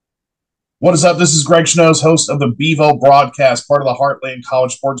What is up? This is Greg Schnos, host of the Bevo broadcast, part of the Heartland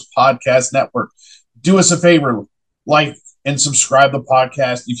College Sports Podcast Network. Do us a favor, like and subscribe to the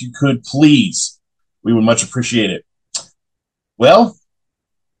podcast if you could, please. We would much appreciate it. Well,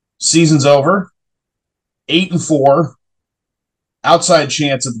 season's over. 8-4, outside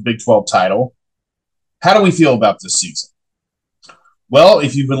chance at the Big 12 title. How do we feel about this season? Well,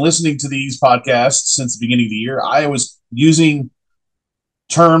 if you've been listening to these podcasts since the beginning of the year, I was using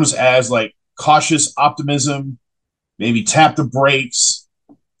terms as like cautious optimism, maybe tap the brakes.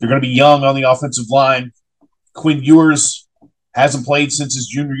 They're going to be young on the offensive line. Quinn Ewers hasn't played since his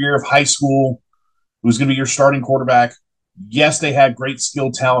junior year of high school. Who's going to be your starting quarterback? Yes, they had great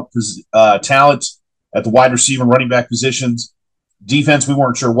skill talent at the wide receiver and running back positions. Defense, we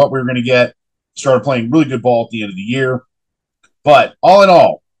weren't sure what we were going to get. Started playing really good ball at the end of the year. But all in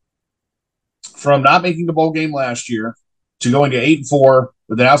all, from not making the bowl game last year to going to 8-4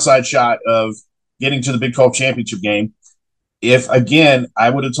 with an outside shot of getting to the Big 12 championship game, if, again, I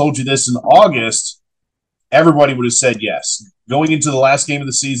would have told you this in August, everybody would have said yes. Going into the last game of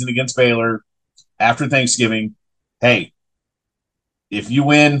the season against Baylor after Thanksgiving, hey, if you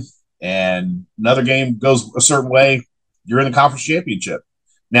win and another game goes a certain way, you're in the conference championship.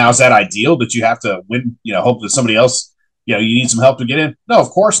 Now, is that ideal that you have to win, hope that somebody else, you need some help to get in? No, of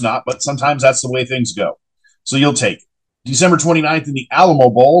course not, but sometimes that's the way things go. So you'll take it. December 29th in the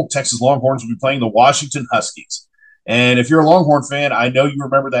Alamo Bowl, Texas Longhorns will be playing the Washington Huskies. And if you're a Longhorn fan, I know you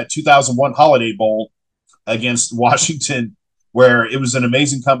remember that 2001 Holiday Bowl against Washington, where it was an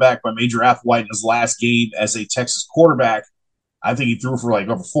amazing comeback by Major Applewhite in his last game as a Texas quarterback. I think he threw for like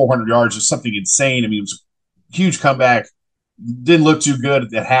over 400 yards or something insane. I mean, it was a huge comeback. Didn't look too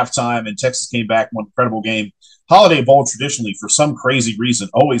good at halftime, and Texas came back, won an incredible game. Holiday Bowl traditionally, for some crazy reason,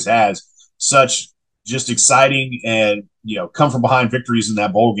 always has such just exciting and, come from behind victories in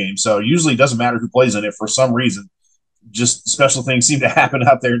that bowl game. So usually it doesn't matter who plays in it for some reason. Just special things seem to happen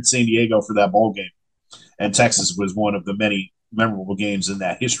out there in San Diego for that bowl game. And Texas was one of the many memorable games in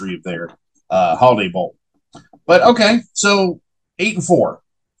that history of their Holiday Bowl. But okay, so 8-4.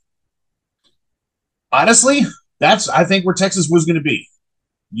 Honestly, that's, I think, where Texas was going to be.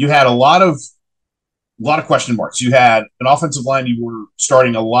 You had a lot of question marks. You had an offensive line. You were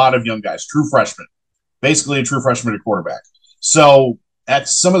starting a lot of young guys, true freshmen, basically a true freshman at quarterback. So at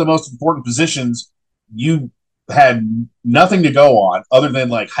some of the most important positions, you had nothing to go on other than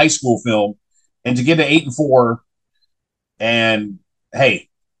like high school film. And to get to 8-4, and hey,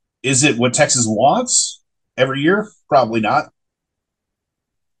 is it what Texas wants every year? Probably not.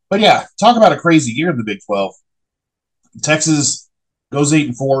 But yeah, talk about a crazy year in the Big 12. Texas goes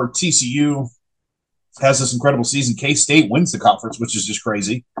 8-4. TCU has this incredible season. K-State wins the conference, which is just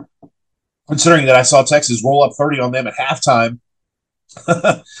crazy, considering that I saw Texas roll up 30 on them at halftime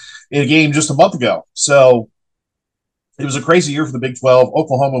in a game just a month ago. So it was a crazy year for the Big 12.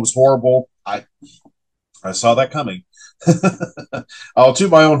 Oklahoma was horrible. I saw that coming. I'll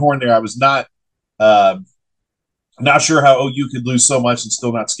toot my own horn there. I was not sure how OU could lose so much and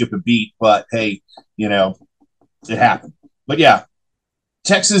still not skip a beat, but hey, it happened. But yeah,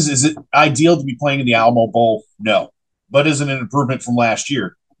 Texas, is it ideal to be playing in the Alamo Bowl? No. But is it an improvement from last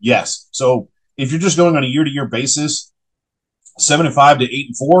year? Yes. So if you're just going on a year-to-year basis, 7-5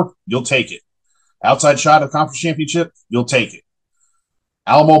 to 8-4, you'll take it. Outside shot of the conference championship, you'll take it.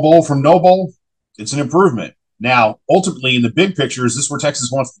 Alamo Bowl from no bowl, it's an improvement. Now, ultimately, in the big picture, is this where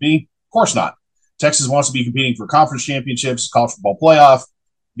Texas wants to be? Of course not. Texas wants to be competing for conference championships, college football playoff,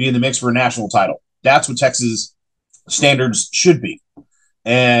 be in the mix for a national title. That's what Texas standards should be.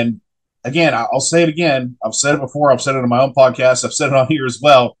 And again, I'll say it again. I've said it before. I've said it on my own podcast. I've said it on here as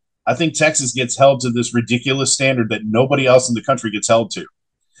well. I think Texas gets held to this ridiculous standard that nobody else in the country gets held to.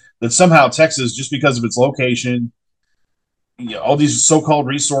 That somehow Texas, just because of its location, all these so-called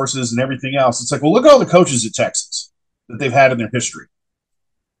resources and everything else, it's like, well, look at all the coaches at Texas that they've had in their history.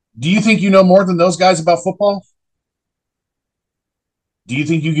 Do you think you know more than those guys about football? Do you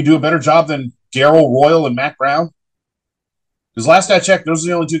think you could do a better job than Darrell Royal and Matt Brown? Because last I checked, those are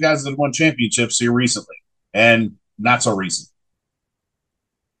the only two guys that have won championships here recently, and not so recent.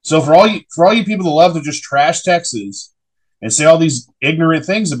 So for all you people that love to just trash Texas and say all these ignorant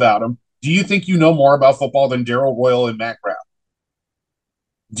things about them, do you think you know more about football than Darrell Royal and Matt Brown?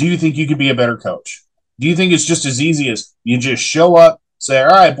 Do you think you could be a better coach? Do you think it's just as easy as you just show up, say, all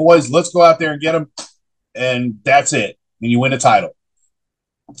right, boys, let's go out there and get them, and that's it, and you win a title?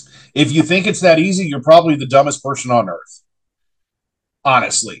 If you think it's that easy, you're probably the dumbest person on earth.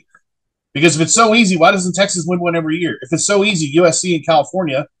 Honestly. Because if it's so easy, why doesn't Texas win one every year? If it's so easy, USC and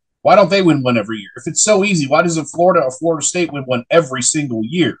California, why don't they win one every year? If it's so easy, why doesn't Florida or Florida State win one every single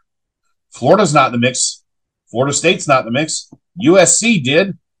year? Florida's not in the mix. Florida State's not in the mix. USC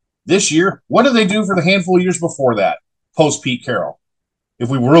did this year. What did they do for the handful of years before that, post Pete Carroll, if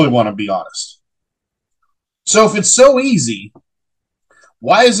we really want to be honest? So if it's so easy,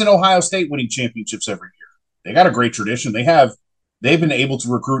 why isn't Ohio State winning championships every year? They got a great tradition. They've been able to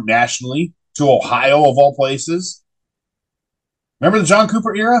recruit nationally to Ohio of all places. Remember the John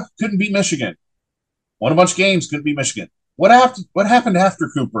Cooper era? Couldn't beat Michigan. Won a bunch of games, couldn't beat Michigan. What happened after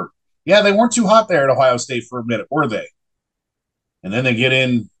Cooper? Yeah, they weren't too hot there at Ohio State for a minute, were they? And then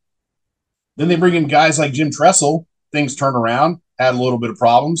then they bring in guys like Jim Tressel. Things turn around, had a little bit of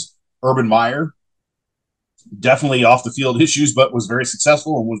problems. Urban Meyer, definitely off the field issues, but was very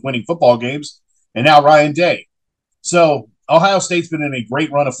successful and was winning football games. And now Ryan Day. So Ohio State's been in a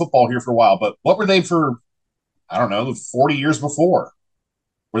great run of football here for a while, but what were they for, I don't know, 40 years before?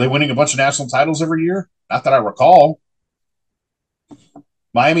 Were they winning a bunch of national titles every year? Not that I recall.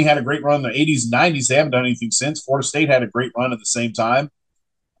 Miami had a great run in the 80s and 90s. They haven't done anything since. Florida State had a great run at the same time.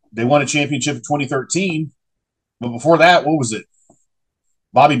 They won a championship in 2013. But before that, what was it?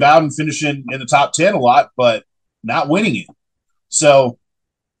 Bobby Bowden finishing in the top 10 a lot, but not winning it. So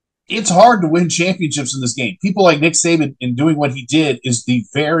it's hard to win championships in this game. People like Nick Saban in doing what he did is the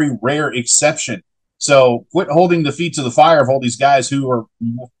very rare exception. So quit holding the feet to the fire of all these guys who are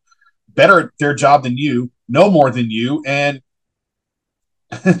better at their job than you, know more than you, and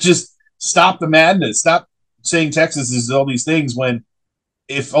just stop the madness. Stop saying Texas is all these things when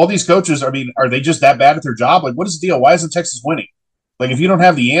if all these coaches, are they just that bad at their job? Like, what is the deal? Why isn't Texas winning? Like, if you don't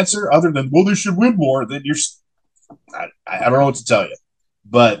have the answer other than, well, they should win more, then I don't know what to tell you.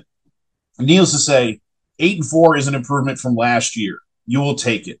 But needless to say, 8-4 is an improvement from last year. You will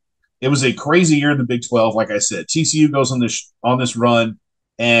take it. It was a crazy year in the Big 12, like I said. TCU goes on this run,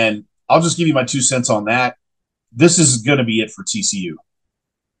 and I'll just give you my 2 cents on that. This is going to be it for TCU.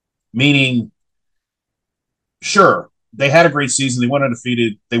 Meaning, sure, they had a great season. They went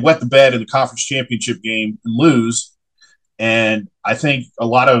undefeated. They wet the bed in the conference championship game and lose. And I think a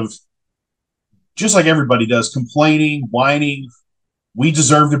lot of, just like everybody does, complaining, whining, we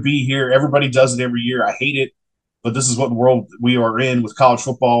deserve to be here. Everybody does it every year. I hate it, but this is what the world we are in with college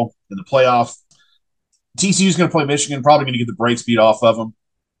football in the playoff. TCU is going to play Michigan, probably going to get the brakes beat off of them.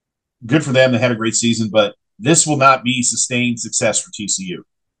 Good for them. They had a great season, but this will not be sustained success for TCU.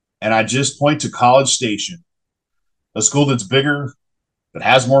 And I just point to College Station, a school that's bigger, that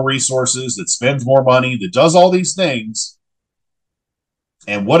has more resources, that spends more money, that does all these things.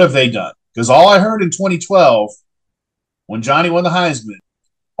 And what have they done? Because all I heard in 2012, when Johnny won the Heisman,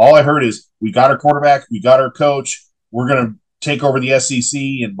 all I heard is, we got our quarterback, we got our coach, we're going to take over the SEC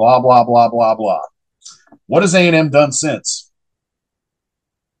and blah, blah, blah, blah, blah. What has A&M done since?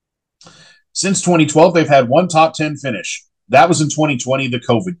 Since 2012, they've had one top 10 finish. That was in 2020, the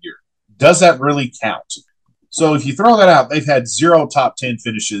COVID year. Does that really count? So if you throw that out, they've had 0 top 10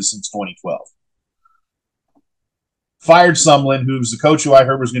 finishes since 2012. Fired Sumlin, who's the coach who I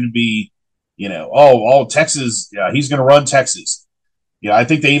heard was going to be, Texas, yeah, he's going to run Texas. Yeah, I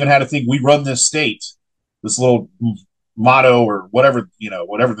think they even had to think, we run this state, this little motto or whatever,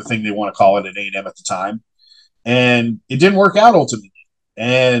 whatever the thing they want to call it at A&M at the time. And it didn't work out ultimately.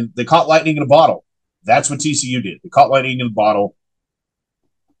 And they caught lightning in a bottle. That's what TCU did. They caught lightning in a bottle.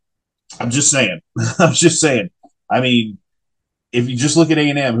 I'm just saying. I mean, if you just look at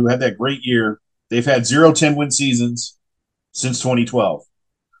A&M, who had that great year, they've had 0 10-win seasons since 2012.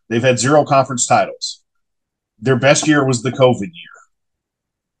 They've had 0 conference titles. Their best year was the COVID year.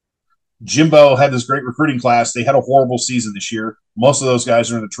 Jimbo had this great recruiting class. They had a horrible season this year. Most of those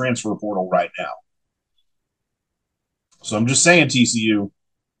guys are in the transfer portal right now. So I'm just saying, TCU,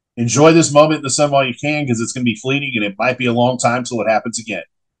 enjoy this moment in the sun while you can, because it's going to be fleeting and it might be a long time till it happens again.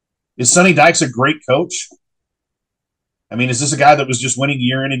 Is Sonny Dykes a great coach? I mean, is this a guy that was just winning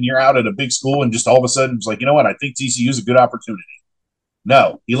year in and year out at a big school and just all of a sudden was like, you know what, I think TCU is a good opportunity?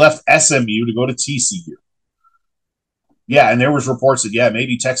 No, he left SMU to go to TCU. Yeah, and there was reports that, yeah,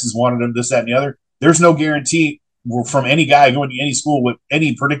 maybe Texas wanted him, this, that, and the other. There's no guarantee from any guy going to any school what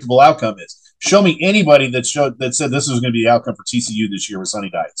any predictable outcome is. Show me anybody that said this was going to be the outcome for TCU this year with Sonny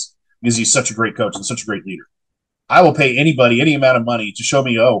Dykes, because he's such a great coach and such a great leader. I will pay anybody any amount of money to show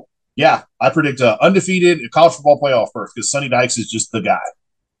me, oh, yeah, I predict undefeated college football playoff berth because Sonny Dykes is just the guy.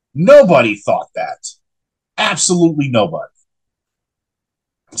 Nobody thought that. Absolutely nobody.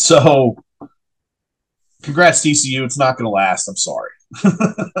 So, congrats, TCU. It's not going to last. I'm sorry.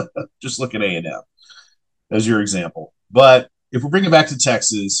 Just look at A&M as your example. But if we bring it back to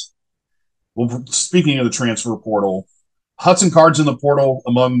Texas, well, speaking of the transfer portal, Hudson Card's in the portal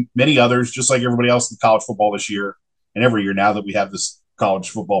among many others, just like everybody else in college football this year and every year now that we have this college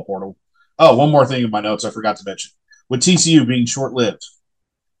football portal. Oh, one more thing in my notes I forgot to mention. With TCU being short lived,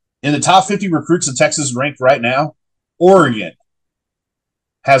 in the top 50 recruits in Texas ranked right now, Oregon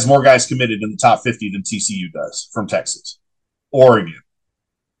has more guys committed in the top 50 than TCU does from Texas. Oregon.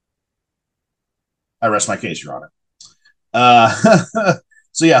 I rest my case, Your Honor.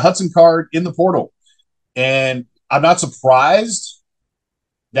 So, yeah, Hudson Card in the portal. And I'm not surprised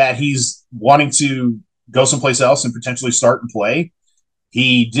that he's wanting to go someplace else and potentially start and play.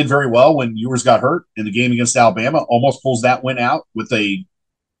 He did very well when Ewers got hurt in the game against Alabama, almost pulls that win out with a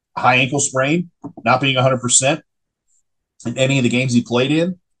high ankle sprain, not being 100% in any of the games he played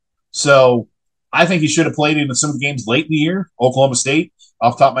in. So I think he should have played in some of the games late in the year. Oklahoma State,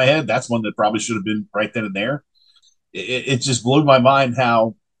 off the top of my head, that's one that probably should have been right then and there. It just blew my mind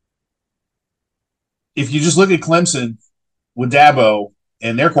how, if you just look at Clemson with Dabo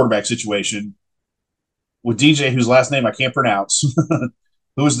and their quarterback situation, with DJ, whose last name I can't pronounce,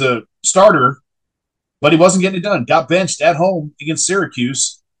 who was the starter, but he wasn't getting it done. Got benched at home against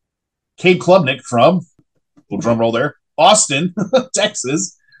Syracuse. Cade Klubnik from, little drum roll there, Austin,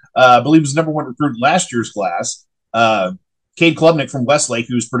 Texas. I believe was number one recruit in last year's class. Cade Klubnik from Westlake,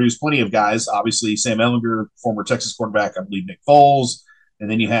 who's produced plenty of guys. Obviously, Sam Ehlinger, former Texas quarterback, I believe Nick Foles. And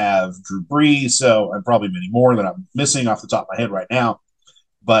then you have Drew Brees. So, and probably many more that I'm missing off the top of my head right now.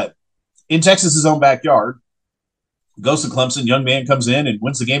 But in Texas's own backyard, goes to Clemson. Young man comes in and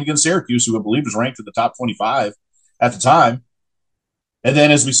wins the game against Syracuse, who I believe was ranked in the top 25 at the time. And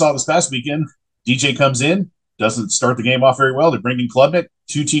then, as we saw this past weekend, DJ comes in, doesn't start the game off very well. They bring in Klubnik,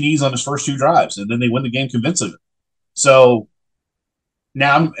 2 TDs on his first 2 drives, and then they win the game convincingly. So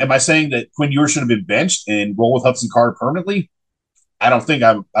now, am I saying that Quinn Ewers should have been benched and roll with Hudson Card permanently? I don't think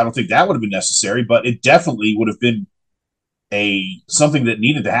that would have been necessary, but it definitely would have been something that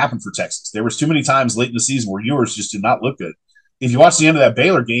needed to happen for Texas. There was too many times late in the season where Ewers just did not look good. If you watch the end of that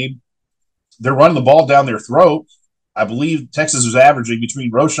Baylor game, they're running the ball down their throat. I believe Texas was averaging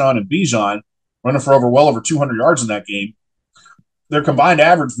between Roschon and Bijan, running for well over 200 yards in that game. Their combined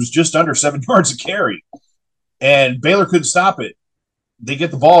average was just under 7 yards a carry, and Baylor couldn't stop it. They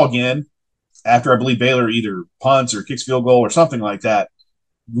get the ball again after I believe Baylor either punts or kicks field goal or something like that.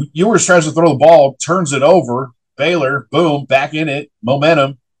 Ewers tries to throw the ball, turns it over. Baylor, boom, back in it,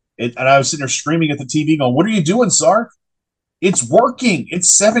 momentum. And I was sitting there screaming at the TV going, "What are you doing, Sark? It's working.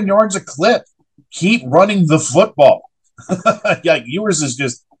 It's 7 yards a clip. Keep running the football." Yeah, Ewers is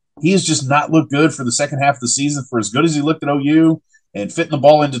just not looked good for the second half of the season, for as good as he looked at OU and fitting the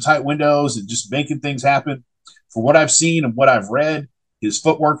ball into tight windows and just making things happen. For what I've seen and what I've read, his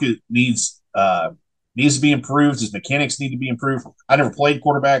footwork needs to be improved. His mechanics need to be improved. I never played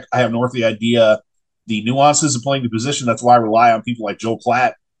quarterback. I have no earthly idea the nuances of playing the position. That's why I rely on people like Joel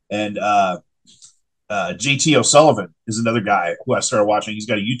Klatt and JT O'Sullivan is another guy who I started watching. He's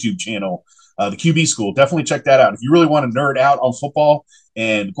got a YouTube channel, the QB School. Definitely check that out. If you really want to nerd out on football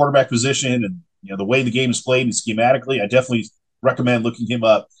and the quarterback position and the way the game is played and schematically, I definitely recommend looking him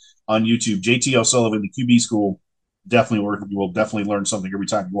up on YouTube. JT O'Sullivan, the QB School. Definitely worth it. You will definitely learn something every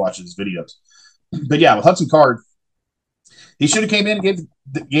time you watch his videos. But yeah, with Hudson Card, he should have came in and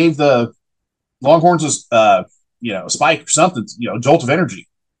gave the Longhorns a spike or something, jolt of energy,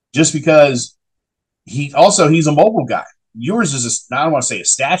 just because he's a mobile guy. Ewers is I don't want to say a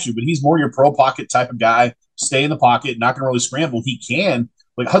statue, but he's more your pro pocket type of guy. Stay in the pocket, not going to really scramble. He can,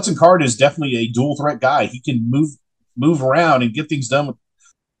 but Hudson Card is definitely a dual threat guy. He can move around and get things done,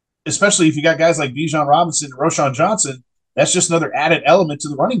 especially if you got guys like Bijan Robinson and Roschon Johnson. That's just another added element to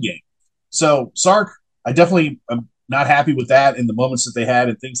the running game. So Sark, I definitely am not happy with that in the moments that they had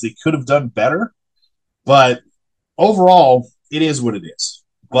and things they could have done better. But overall, it is what it is.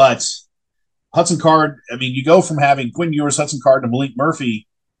 But Hudson Card, I mean, you go from having Quinn Ewers, Hudson Card, to Malik Murphy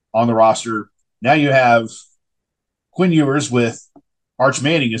on the roster. Now you have Quinn Ewers with Arch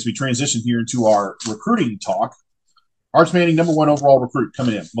Manning as we transition here into our recruiting talk. Arch Manning, number 1 overall recruit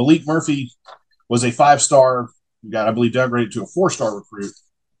coming in. Malik Murphy was a 5-star, got, I believe, downgraded to a 4-star recruit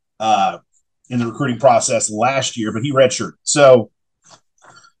in the recruiting process last year, but he redshirted. So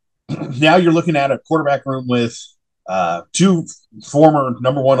now you're looking at a quarterback room with 2 former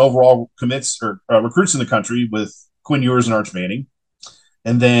number 1 overall commits or recruits in the country with Quinn Ewers and Arch Manning.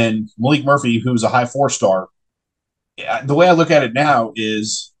 And then Malik Murphy, who's a high 4-star. The way I look at it now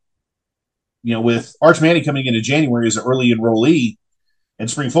is, with Arch Manning coming into January as an early enrollee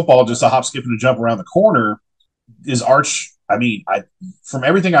and spring football, just a hop, skip, and a jump around the corner, is Arch, from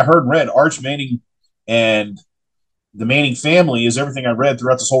everything I heard and read, Arch Manning and the Manning family, is everything I read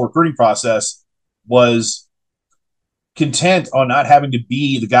throughout this whole recruiting process, was content on not having to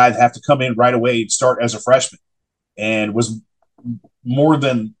be the guy that have to come in right away and start as a freshman, and was more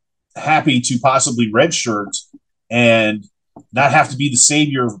than happy to possibly redshirt and not have to be the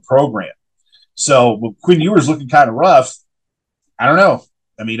savior of the program. So with Quinn Ewers looking kind of rough, I don't know.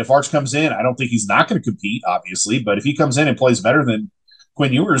 I mean, if Arch comes in, I don't think he's not going to compete, obviously, but if he comes in and plays better than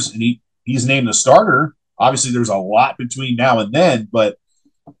Quinn Ewers and he's named the starter, obviously there's a lot between now and then, but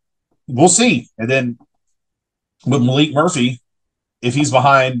we'll see. And then with Malik Murphy, if he's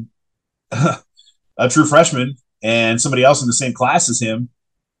behind a true freshman and somebody else in the same class as him,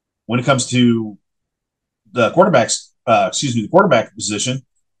 when it comes to the the quarterback position,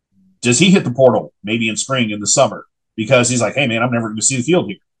 does he hit the portal maybe in spring, in the summer? Because he's like, hey, man, I'm never going to see the field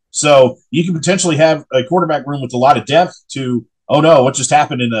here. So you can potentially have a quarterback room with a lot of depth to, oh no, what just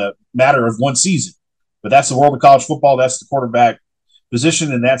happened in a matter of one season? But that's the world of college football. That's the quarterback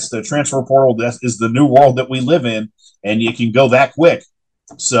position, and that's the transfer portal. That is the new world that we live in, and you can go that quick.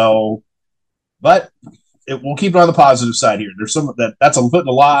 So, but we'll keep it on the positive side here. There's some that's putting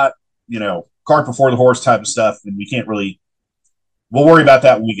a lot, cart before the horse type of stuff, and we can't really. We'll worry about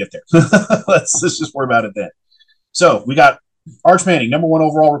that when we get there. let's just worry about it then. So we got Arch Manning, number 1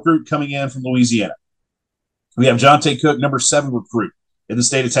 overall recruit, coming in from Louisiana. We have Jonte Cook, number 7 recruit in the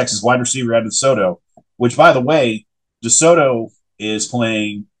state of Texas, wide receiver out of DeSoto, which, by the way, DeSoto is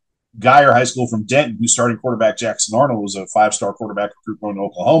playing Geyer High School from Denton, who's starting quarterback Jackson Arnold, was a 5-star quarterback recruit going to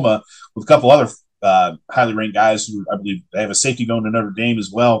Oklahoma, with a couple other highly ranked guys who I believe they have a safety going to Notre Dame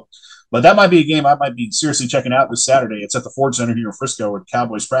as well. But that might be a game I might be seriously checking out this Saturday. It's at the Ford Center here in Frisco where the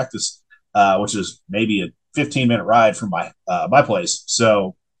Cowboys practice, which is maybe a 15-minute ride from my place.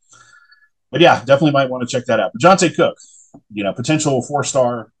 So, but yeah, definitely might want to check that out. But Jonte Cook, potential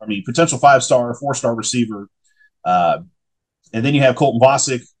 5-star, 4-star receiver. And then you have Colton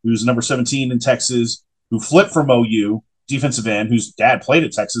Bosick, who's number 17 in Texas, who flipped from OU, defensive end, whose dad played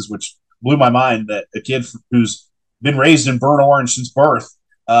at Texas, which blew my mind that a kid who's been raised in burnt orange since birth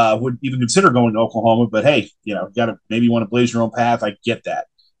would even consider going to Oklahoma. But hey, maybe you want to blaze your own path. I get that.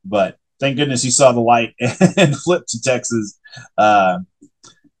 But thank goodness he saw the light and flipped to Texas.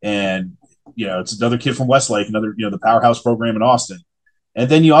 And it's another kid from Westlake, another, the powerhouse program in Austin.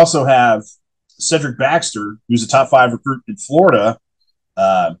 And then you also have Cedric Baxter, who's a top 5 recruit in Florida.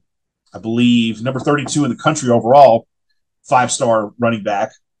 I believe number 32 in the country overall, 5-star running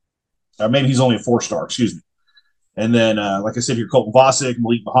back. Maybe he's only a 4-star, excuse me. And then, like I said, here, Colton Bosick,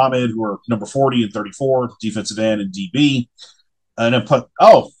 Malik Muhammad, who are number 40 and 34, defensive end and DB. And then,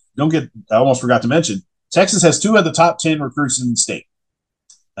 I almost forgot to mention, Texas has 2 of the top 10 recruits in the state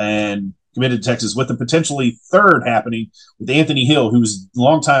and committed to Texas, with the potentially 3rd happening with Anthony Hill, who's a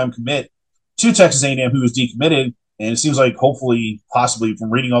longtime commit to Texas A&M, who was decommitted. And it seems like, hopefully, possibly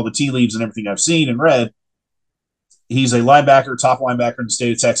from reading all the tea leaves and everything I've seen and read, he's a linebacker, top linebacker in the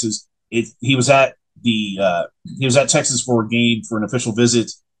state of Texas. He was at Texas for a game for an official visit,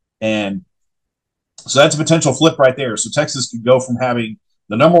 and so that's a potential flip right there. So Texas could go from having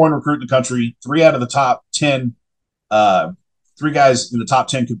the number 1 recruit in the country, 3 out of the top 10, 3 guys in the top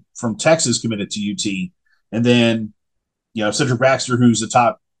 10 from Texas committed to UT, and then Cedric Baxter, who's the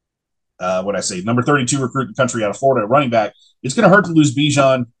top, number 32 recruit in the country out of Florida, running back. It's going to hurt to lose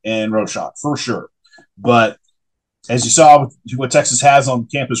Bijan and Roshot for sure, but as you saw with what Texas has on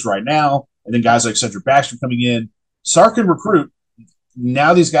campus right now, and then guys like Cedric Baxter coming in, Sark can recruit.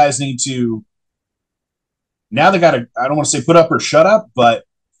 Now these guys need to. Now they got to. I don't want to say put up or shut up, but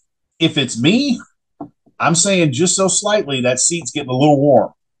if it's me, I'm saying just so slightly that seat's getting a little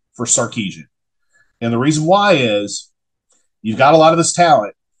warm for Sarkisian, and the reason why is you've got a lot of this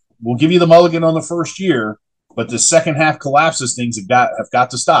talent. We'll give you the mulligan on the first year, but the second half collapses. Things have got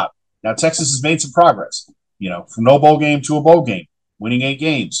to stop. Now Texas has made some progress. From no bowl game to a bowl game, winning 8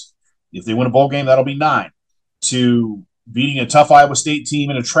 games. If they win a bowl game, that'll be 9. To beating a tough Iowa State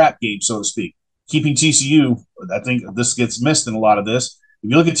team in a trap game, so to speak. Keeping TCU, I think this gets missed in a lot of this. If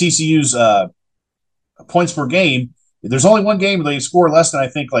you look at TCU's points per game, if there's only one game where they score less than, I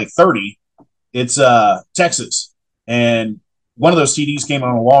think, like 30, it's Texas. And one of those TDs came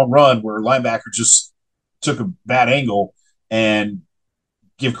on a long run where a linebacker just took a bad angle, and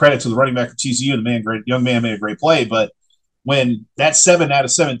give credit to the running back for TCU. The young man made a great play, but when that's 7 out of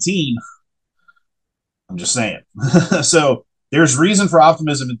 17, I'm just saying. So there's reason for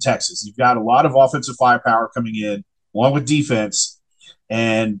optimism in Texas. You've got a lot of offensive firepower coming in, along with defense,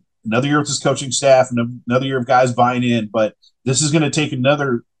 and another year with this coaching staff, and another year of guys buying in. But this is going to take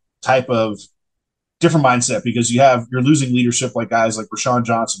another type of different mindset, because you're losing leadership like guys like Rashawn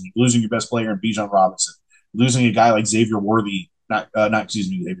Johnson. You're losing your best player in Bijan Robinson. You're losing a guy like Xavier Worthy.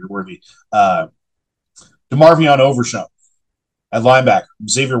 Xavier Worthy. DeMarvion Overshown at linebacker.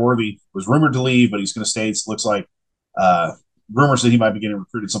 Xavier Worthy was rumored to leave, but he's going to stay. It looks like rumors that he might be getting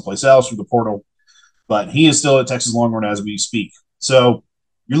recruited someplace else through the portal, but he is still at Texas Longhorn as we speak. So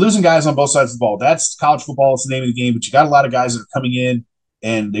you're losing guys on both sides of the ball. That's college football. It's the name of the game, but you got a lot of guys that are coming in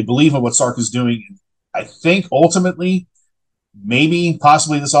and they believe in what Sark is doing. I think ultimately, maybe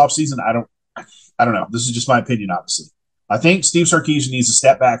possibly this offseason, I don't know. This is just my opinion, obviously. I think Steve Sarkisian needs to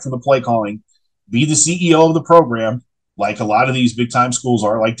step back from the play calling, be the CEO of the program, like a lot of these big time schools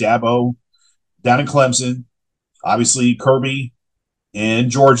are, like Dabo down in Clemson, obviously Kirby in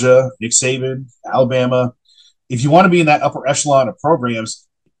Georgia, Nick Saban, Alabama. If you want to be in that upper echelon of programs,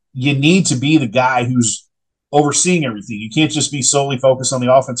 you need to be the guy who's overseeing everything. You can't just be solely focused on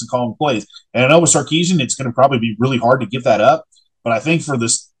the offense and calling plays. And I know with Sarkisian, it's going to probably be really hard to give that up. But I think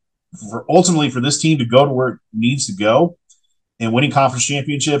ultimately for this team to go to where it needs to go and winning conference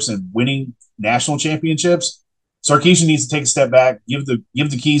championships and winning national championships, Sarkisian needs to take a step back, give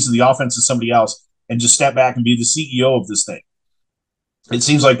the keys to the offense to somebody else, and just step back and be the CEO of this thing. It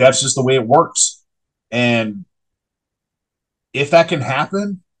seems like that's just the way it works. And if that can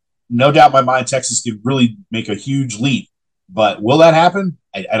happen, no doubt in my mind, Texas could really make a huge leap. But will that happen?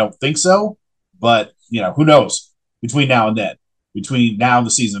 I don't think so. But, who knows between now and then, between now and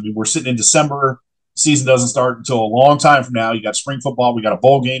the season. I mean, we're sitting in December. Season doesn't start until a long time from now. You got spring football. We got a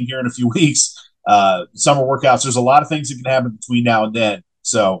bowl game here in a few weeks. Summer workouts. There's a lot of things that can happen between now and then.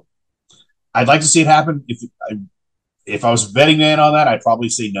 So I'd like to see it happen. If I was betting man on that, I'd probably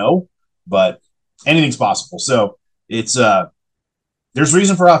say no. But anything's possible. So it's there's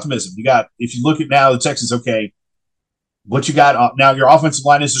reason for optimism. If you look at now the Texans, okay, what you got now, your offensive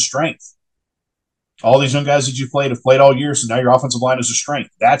line is a strength. All these young guys that you played have played all year, so now your offensive line is a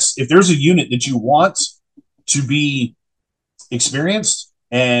strength. If there's a unit that you want to be experienced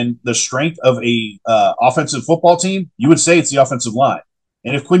and the strength of a offensive football team, you would say it's the offensive line.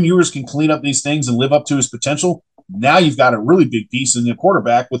 And if Quinn Ewers can clean up these things and live up to his potential, now you've got a really big piece in the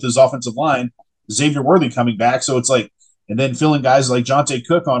quarterback with his offensive line, Xavier Worthy coming back. So it's like, and then filling guys like Jonte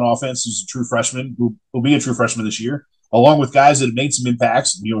Cook on offense, who's a true freshman, who will be a true freshman this year, along with guys that have made some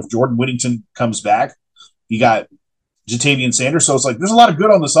impacts. If Jordan Whittington comes back, you got Jatavian Sanders. So it's like there's a lot of good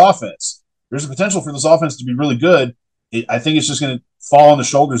on this offense. There's a potential for this offense to be really good. I think it's just going to fall on the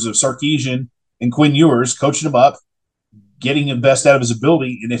shoulders of Sarkisian and Quinn Ewers, coaching him up, getting the best out of his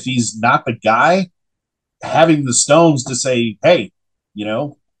ability. And if he's not the guy, having the stones to say, hey,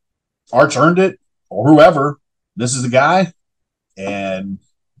 Arch earned it, or whoever, this is the guy, and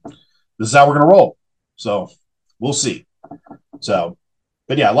this is how we're going to roll. So we'll see. So,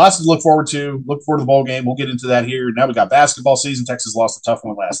 but yeah, lots to look forward to. Look forward to the bowl game. We'll get into that here. Now we got basketball season. Texas lost a tough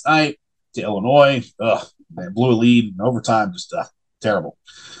one last night to Illinois. They blew a lead in overtime. Just terrible.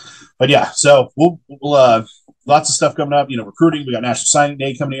 But yeah, so we'll lots of stuff coming up. Recruiting. We got National Signing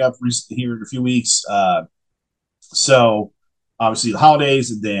Day coming up here in a few weeks. So obviously the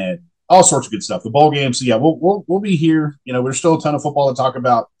holidays, and then all sorts of good stuff. The bowl game. So yeah, we'll be here. There's still a ton of football to talk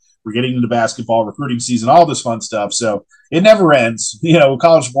about. We're getting into basketball, recruiting season, all this fun stuff. So it never ends.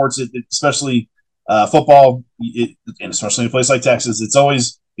 College sports, especially football, and especially in a place like Texas, it's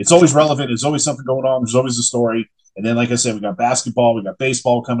always relevant. There's always something going on. There's always a story. And then, like I said, we got basketball, we got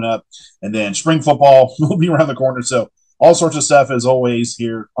baseball coming up, and then spring football will be around the corner. So all sorts of stuff, as always,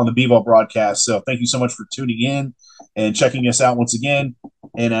 here on the Bevo broadcast. So thank you so much for tuning in and checking us out once again.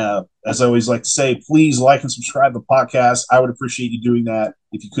 And as I always like to say, please like and subscribe to the podcast. I would appreciate you doing that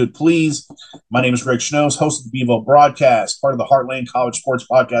if you could, please. My name is Greg Schnos, host of the Bevo broadcast, part of the Heartland College Sports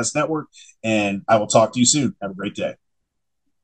Podcast Network, and I will talk to you soon. Have a great day.